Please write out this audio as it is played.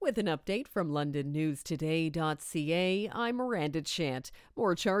with an update from LondonNewsToday.ca, I'm Miranda Chant.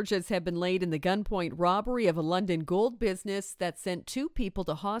 More charges have been laid in the gunpoint robbery of a London gold business that sent two people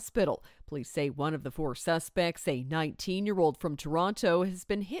to hospital. Police say one of the four suspects, a 19-year-old from Toronto, has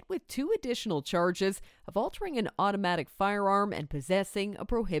been hit with two additional charges of altering an automatic firearm and possessing a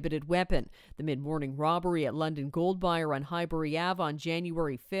prohibited weapon. The mid-morning robbery at London Gold Buyer on Highbury Ave on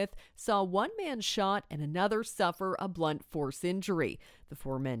January 5th saw one man shot and another suffer a blunt force injury. The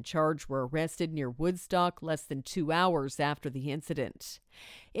four men charged were arrested near Woodstock less than 2 hours after the incident.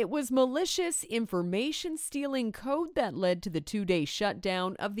 It was malicious information stealing code that led to the 2-day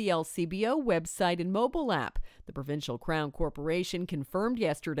shutdown of the LCBO website and mobile app. The Provincial Crown Corporation confirmed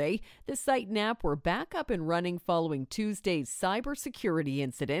yesterday the site and app were back up and running following Tuesday's cybersecurity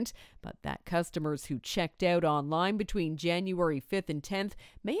incident, but that customers who checked out online between January 5th and 10th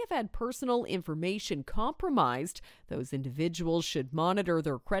may have had personal information compromised. Those individuals should monitor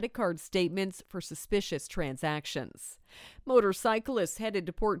their credit card statements for suspicious transactions. Motorcyclists headed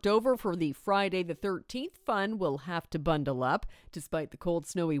to Port Dover for the Friday the 13th fun will have to bundle up. Despite the cold,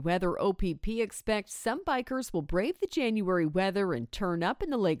 snowy weather, OPP expects some bikers will brave the January weather and turn up in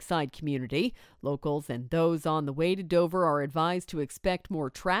the lakeside community. Locals and those on the way to Dover are advised to expect more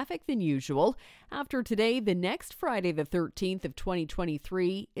traffic than usual. After today, the next Friday the 13th of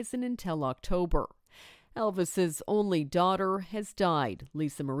 2023 isn't until October. Elvis's only daughter has died.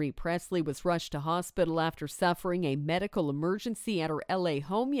 Lisa Marie Presley was rushed to hospital after suffering a medical emergency at her LA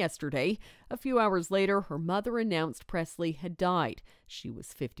home yesterday. A few hours later, her mother announced Presley had died. She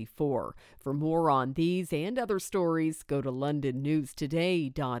was 54. For more on these and other stories, go to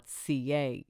londonnewstoday.ca.